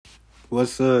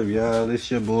What's up, y'all?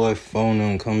 It's your boy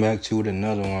Phone come back to you with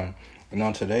another one. And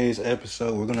on today's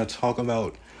episode, we're gonna talk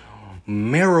about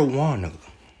marijuana.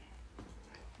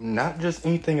 Not just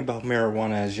anything about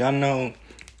marijuana. As y'all know,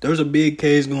 there's a big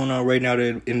case going on right now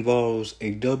that involves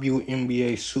a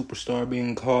WNBA superstar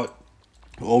being caught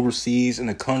overseas in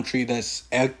a country that's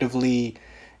actively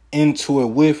into it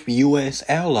with U.S.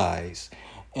 allies.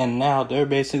 And now they're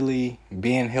basically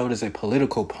being held as a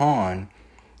political pawn.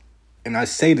 And I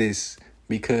say this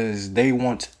because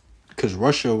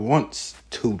Russia wants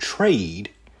to trade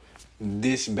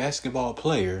this basketball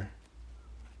player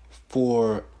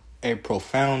for a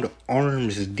profound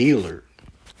arms dealer.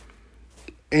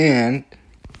 And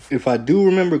if I do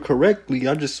remember correctly,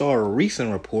 I just saw a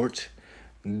recent report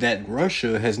that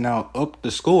Russia has now upped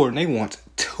the score and they want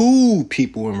 2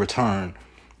 people in return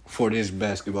for this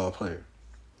basketball player.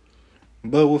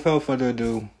 But without further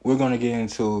ado, we're going to get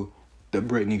into the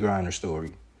Brittney Grinner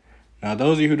story. Now,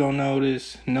 those of you who don't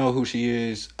know who she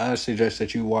is, I suggest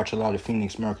that you watch a lot of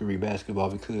Phoenix Mercury basketball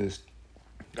because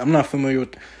I'm not familiar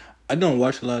with... I don't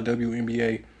watch a lot of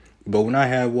WNBA, but when I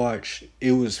have watched,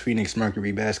 it was Phoenix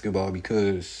Mercury basketball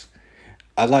because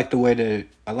I like the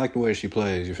way she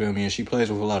plays, you feel me? And she plays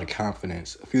with a lot of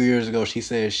confidence. A few years ago, she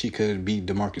said she could beat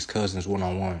DeMarcus Cousins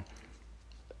one-on-one.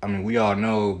 I mean, we all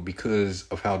know because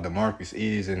of how DeMarcus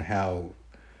is and how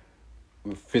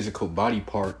physical body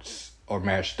parts are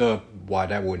matched up why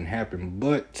that wouldn't happen.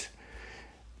 But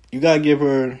you gotta give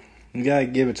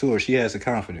it to her. She has the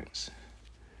confidence.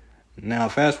 Now,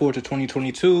 fast forward to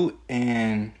 2022,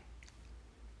 and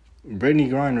Brittney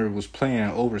Grinner was playing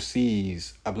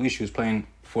overseas. I believe she was playing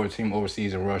for a team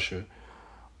overseas in Russia.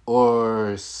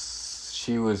 Or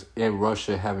she was in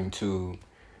Russia having to,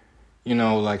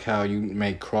 like how you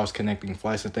make cross-connecting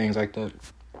flights and things like that.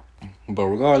 But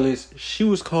regardless, she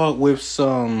was caught with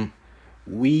some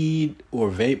weed or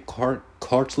vape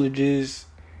cartridges.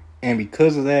 And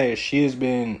because of that, she has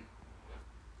been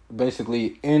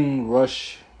basically in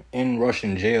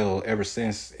Russian jail ever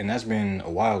since. And that's been a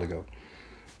while ago.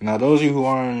 Now, those of you who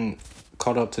aren't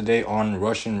caught up to date on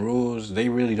Russian rules, they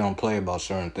really don't play about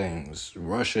certain things.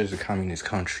 Russia is a communist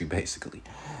country, basically.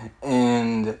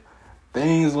 And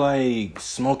things like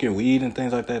smoking weed and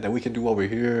things like that we can do over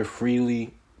here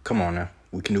freely. Come on now.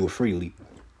 We can do it freely.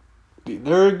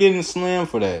 They're getting slammed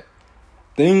for that.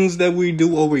 Things that we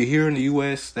do over here in the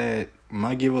U.S. that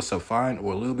might give us a fine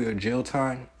or a little bit of jail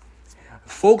time,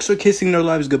 folks are kissing their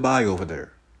lives goodbye over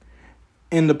there.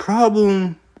 And the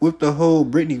problem with the whole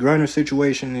Brittney Grinner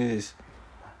situation is,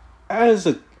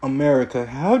 as America,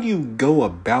 how do you go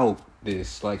about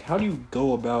this? Like, how do you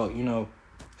go about,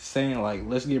 saying, like,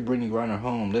 let's get Brittney Grinner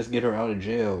home, let's get her out of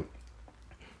jail,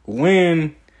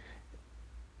 when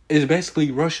it's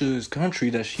basically Russia's country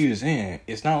that she is in.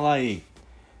 It's not like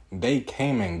they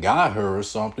came and got her or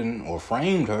something or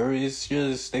framed her. It's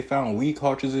just they found weed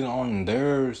cartridges on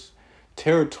their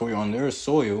territory, on their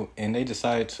soil, and they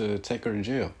decided to take her to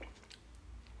jail.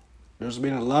 There's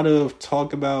been a lot of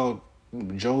talk about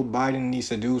Joe Biden needs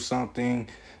to do something.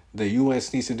 The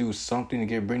U.S. needs to do something to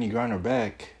get Brittney Grinner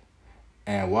back.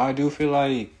 And while I do feel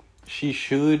like she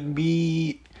should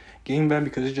be getting back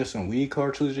because it's just some weed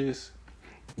cartridges,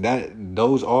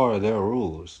 those are their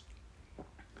rules.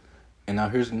 And now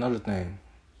here's another thing.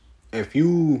 If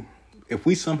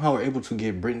we somehow are able to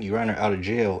get Brittney Grinner out of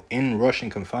jail in Russian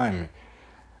confinement,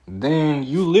 then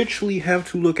you literally have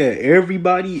to look at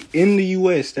everybody in the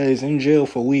U.S. that is in jail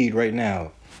for weed right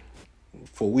now.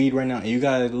 And you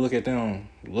gotta look at them,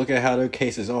 look at how their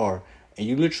cases are. And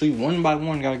you literally, one by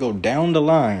one, gotta go down the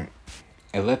line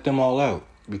and let them all out.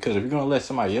 Because if you're gonna let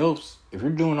somebody else, if you're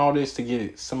doing all this to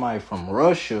get somebody from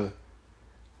Russia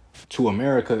to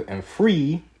America and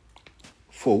free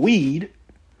for weed,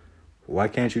 why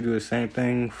can't you do the same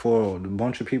thing for the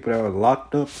bunch of people that are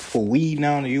locked up for weed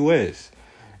now in the U.S.?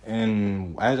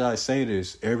 And as I say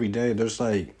this every day, there's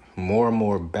like more and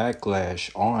more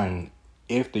backlash on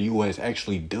if the U.S.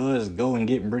 actually does go and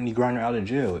get Brittney Grinner out of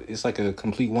jail. It's like a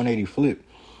complete 180 flip.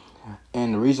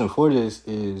 And the reason for this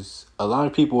is a lot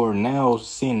of people are now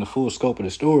seeing the full scope of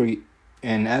the story.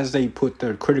 And as they put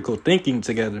their critical thinking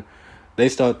together, they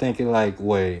start thinking like,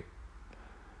 wait,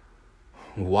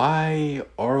 why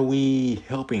are we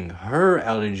helping her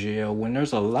out of jail when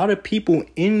there's a lot of people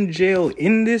in jail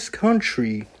in this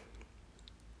country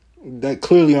that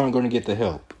clearly aren't going to get the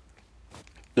help?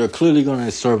 They're clearly going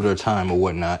to serve their time or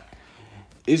whatnot.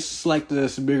 It's like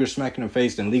this bigger smack in the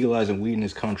face than legalizing weed in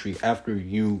this country after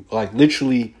you, like,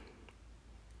 literally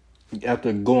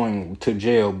after going to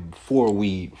jail for a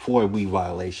weed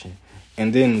violation.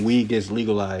 And then weed gets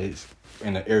legalized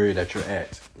in the area that you're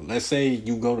at. Let's say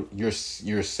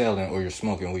you're selling or you're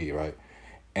smoking weed, right?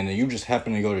 And then you just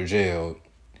happen to go to jail.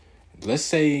 Let's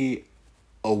say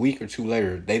a week or two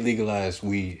later, they legalize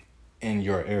weed in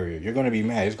your area. You're going to be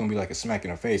mad. It's going to be like a smack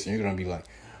in the face. And you're going to be like,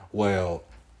 well,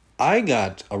 I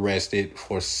got arrested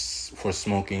for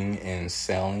smoking and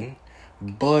selling,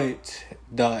 but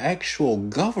the actual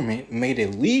government made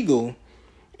it legal,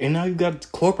 and now you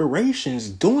got corporations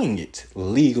doing it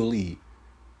legally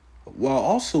while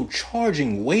also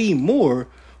charging way more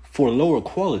for lower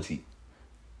quality.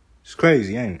 It's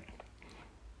crazy, ain't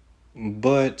it?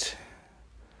 But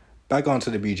back onto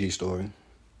the BG story.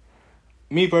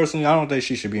 Me personally, I don't think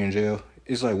she should be in jail.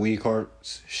 It's like weed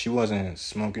carts. She wasn't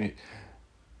smoking it.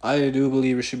 I do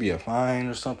believe it should be a fine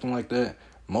or something like that.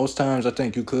 Most times, I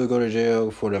think you could go to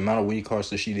jail for the amount of weed carts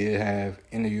that she did have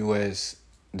in the U.S.,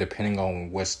 depending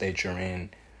on what state you're in.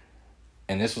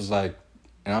 And this was like,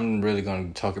 and I'm really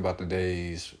going to talk about the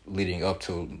days leading up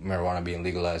to marijuana being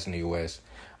legalized in the U.S.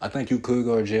 I think you could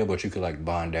go to jail, but you could like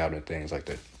bond out and things like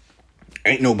that.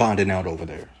 Ain't no bonding out over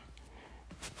there.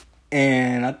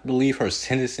 And I believe her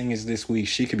sentencing is this week.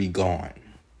 She could be gone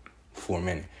for a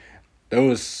minute. There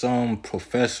was some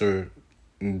professor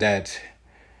that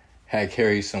had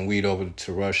carried some weed over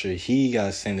to Russia. He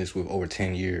got sentenced with over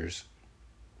 10 years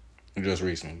just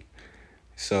recently.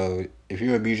 So if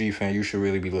you're a BG fan, you should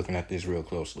really be looking at this real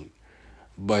closely.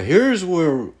 But here's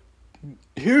where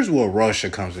Russia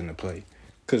comes into play.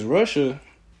 Because Russia,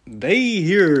 they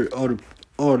hear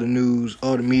all the news,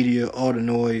 all the media, all the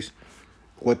noise.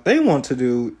 What they want to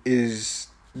do is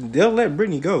they'll let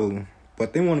Brittney go,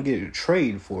 but they want to get a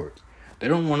trade for it. They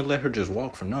don't want to let her just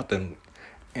walk for nothing.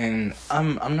 And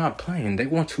I'm not playing. They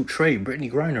want to trade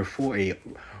Brittney Grinner for a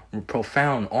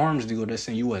profound arms deal that's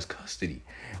in U.S. custody.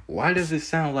 Why does it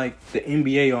sound like the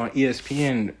NBA on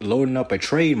ESPN loading up a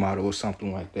trade model or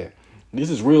something like that?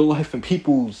 This is real life and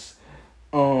people's.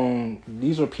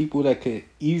 These are people that could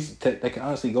that can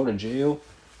honestly go to jail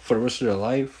for the rest of their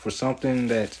life for something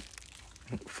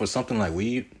like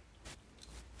weed.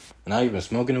 Not even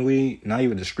smoking the weed, not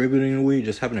even distributing the weed,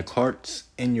 just having the carts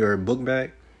in your book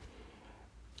bag.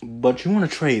 But you want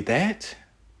to trade that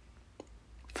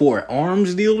for an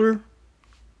arms dealer?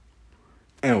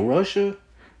 And Russia?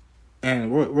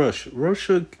 And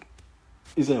Russia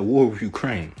is at war with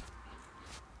Ukraine,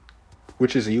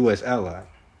 which is a U.S. ally.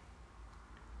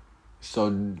 So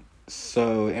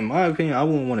in my opinion, I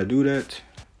wouldn't want to do that.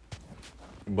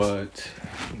 But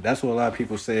that's what a lot of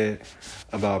people said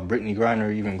about Brittney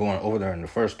Grinner even going over there in the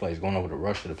first place, going over to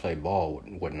Russia to play ball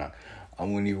and whatnot. I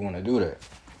wouldn't even want to do that.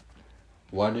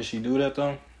 Why did she do that,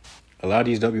 though? A lot of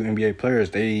these WNBA players,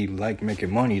 they like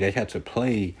making money. They have to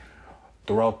play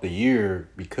throughout the year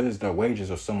because their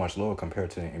wages are so much lower compared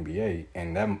to the NBA.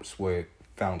 And that's what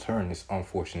found her in this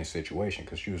unfortunate situation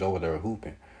because she was over there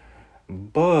hooping.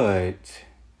 But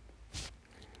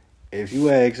if you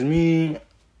ask me,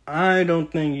 I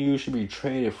don't think you should be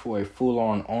traded for a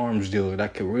full-on arms dealer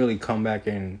that could really come back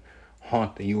and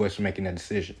haunt the U.S. making that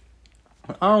decision.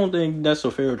 I don't think that's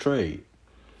a fair trade.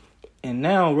 And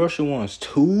now Russia wants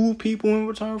 2 people in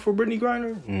return for Brittney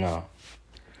Grinner? No.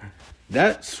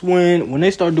 That's when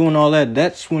they start doing all that,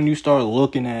 that's when you start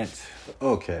looking at,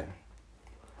 okay,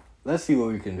 let's see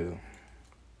what we can do.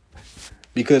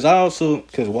 Because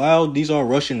while these are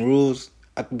Russian rules,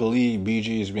 I believe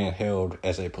BG is being held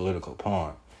as a political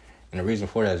pawn. And the reason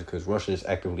for that is because Russia is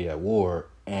actively at war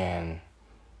and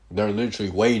they're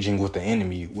literally waging with the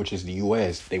enemy, which is the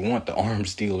U.S. They want the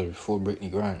arms dealer for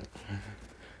Brittney Grinner.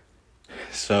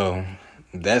 So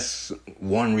that's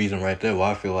one reason right there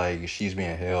why I feel like she's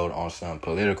being held on some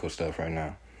political stuff right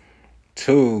now.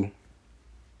 2,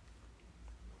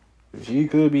 she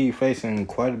could be facing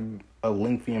quite a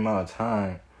lengthy amount of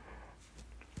time.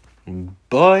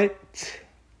 But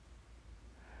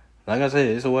like I said,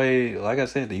 it's a way, like I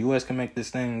said, the U.S. can make this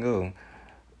thing go.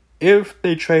 If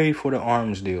they trade for the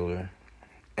arms dealer,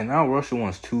 and now Russia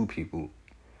wants 2 people,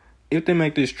 if they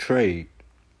make this trade,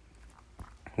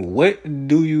 what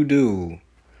do you do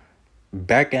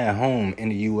back at home in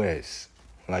the U.S.?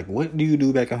 Like, what do you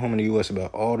do back at home in the U.S.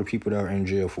 about all the people that are in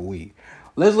jail for weed?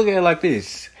 Let's look at it like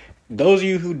this. Those of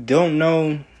you who don't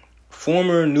know,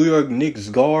 former New York Knicks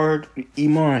guard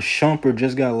Iman Shumpert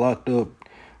just got locked up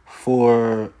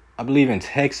for, I believe in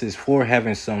Texas, for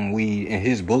having some weed in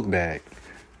his book bag.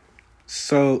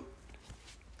 So,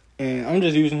 and I'm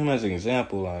just using him as an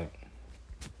example. Like,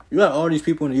 you got all these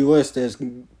people in the U.S. that's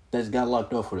got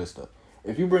locked up for this stuff.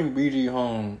 If you bring BG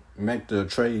home, make the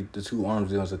trade, the 2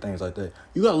 arms deals and things like that,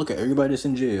 you got to look at everybody that's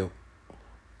in jail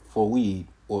for weed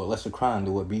or a lesser crime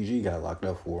than what BG got locked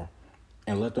up for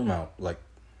and let them out. Like,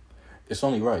 it's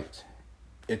only right.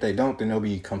 If they don't, then they'll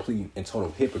be complete and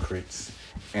total hypocrites.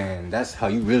 And that's how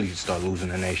you really start losing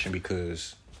the nation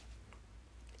because,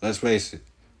 let's face it,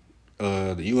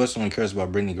 the U.S. only cares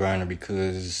about Brittney Grinner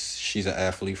because she's an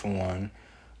athlete for one.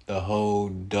 The whole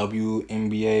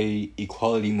WNBA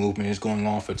equality movement is going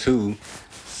on for two.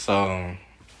 So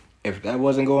if that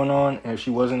wasn't going on, and if she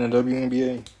wasn't in the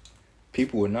WNBA,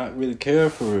 people would not really care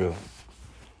for real.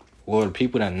 Well, the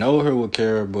people that know her would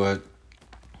care, but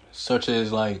such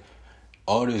as like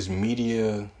all this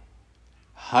media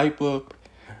hype up,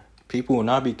 people will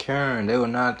not be caring. They will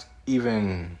not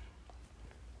even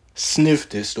sniff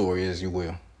this story, as you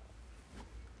will.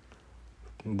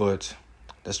 But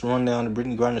let's run down the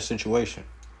Brittney Grinner situation.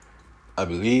 I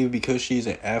believe because she's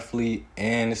an athlete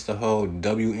and it's the whole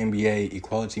WNBA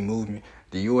equality movement,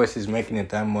 the U.S. is making it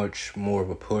that much more of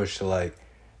a push to like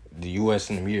the U.S.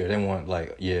 and the media. They want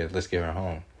like, yeah, let's get her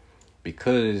home.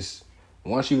 Because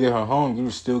once you get her home, you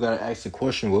still got to ask the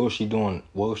question, what was she doing?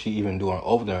 What was she even doing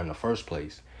over there in the first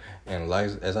place? And like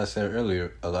as I said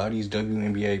earlier, a lot of these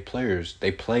WNBA players,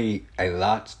 they play a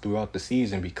lot throughout the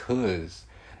season because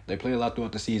they play a lot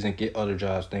throughout the season, get other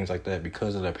jobs, things like that,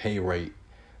 because of the pay rate.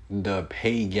 The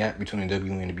pay gap between the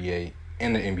WNBA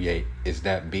and the NBA is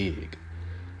that big.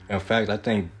 In fact, I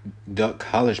think the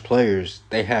college players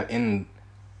that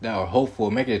are hopeful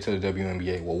of making it to the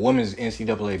WNBA, well, women's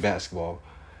NCAA basketball,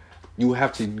 you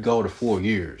have to go to 4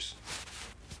 years.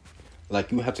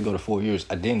 Like, you have to go to 4 years.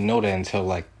 I didn't know that until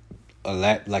like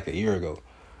a year ago.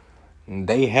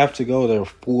 They have to go there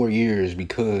 4 years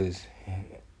because,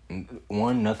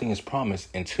 one, nothing is promised,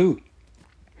 and two,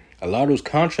 a lot of those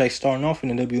contracts starting off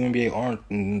in the WNBA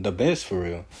aren't the best for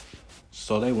real.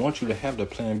 So they want you to have the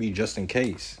plan B just in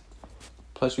case.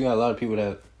 Plus, we got a lot of people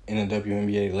that in the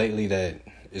WNBA lately that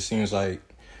it seems like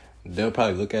they'll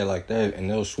probably look at it like that and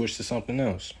they'll switch to something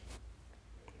else.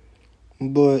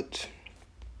 But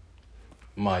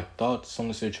my thoughts on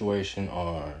the situation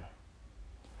are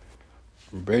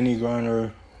Brittney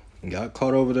Grinner got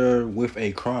caught over there with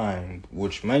a crime,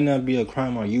 which might not be a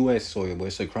crime on U.S. soil, but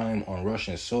it's a crime on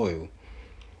Russian soil.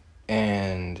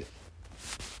 And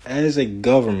as a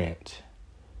government,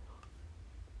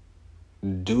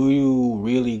 do you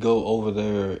really go over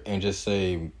there and just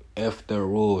say, F their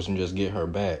rules and just get her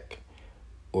back?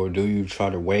 Or do you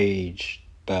try to wage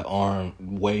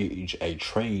a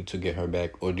trade to get her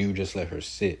back? Or do you just let her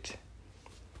sit?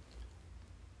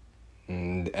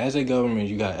 And as a government,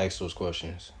 you gotta ask those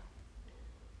questions.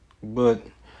 But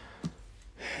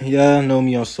y'all know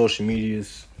me on social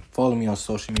medias. Follow me on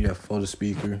social media for the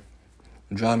speaker.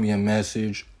 Drop me a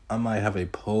message. I might have a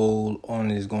poll on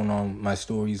this going on my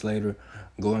stories later,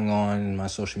 going on in my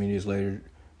social medias later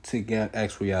to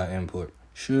ask for y'all input.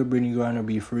 Should Brittney Grinner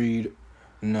be freed?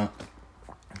 No.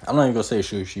 I'm not even gonna say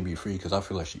should she be free because I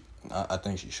feel like I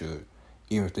think she should.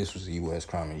 Even if this was a U.S.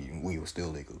 crime and we were still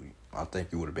legally, I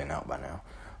think you would have been out by now.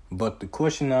 But the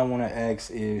question I want to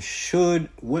ask is,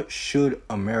 what should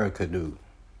America do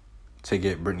to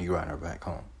get Brittney Grinner back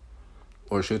home?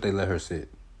 Or should they let her sit?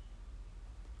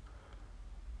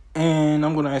 And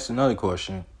I'm going to ask another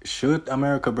question. Should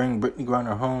America bring Brittney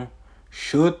Grinner home?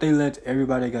 Should they let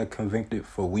everybody that got convicted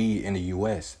for weed in the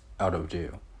U.S. out of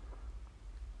jail?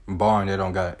 Barring they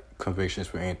don't got convictions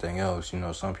for anything else. You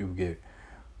know, some people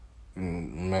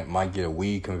might get a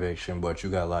weed conviction, but you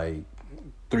got like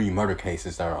 3 murder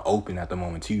cases that are open at the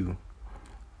moment too.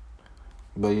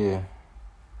 But yeah,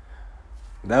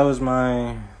 that was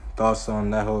my thoughts on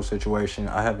that whole situation.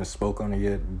 I haven't spoke on it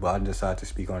yet, but I decided to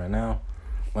speak on it now.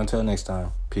 Until next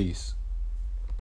time, peace.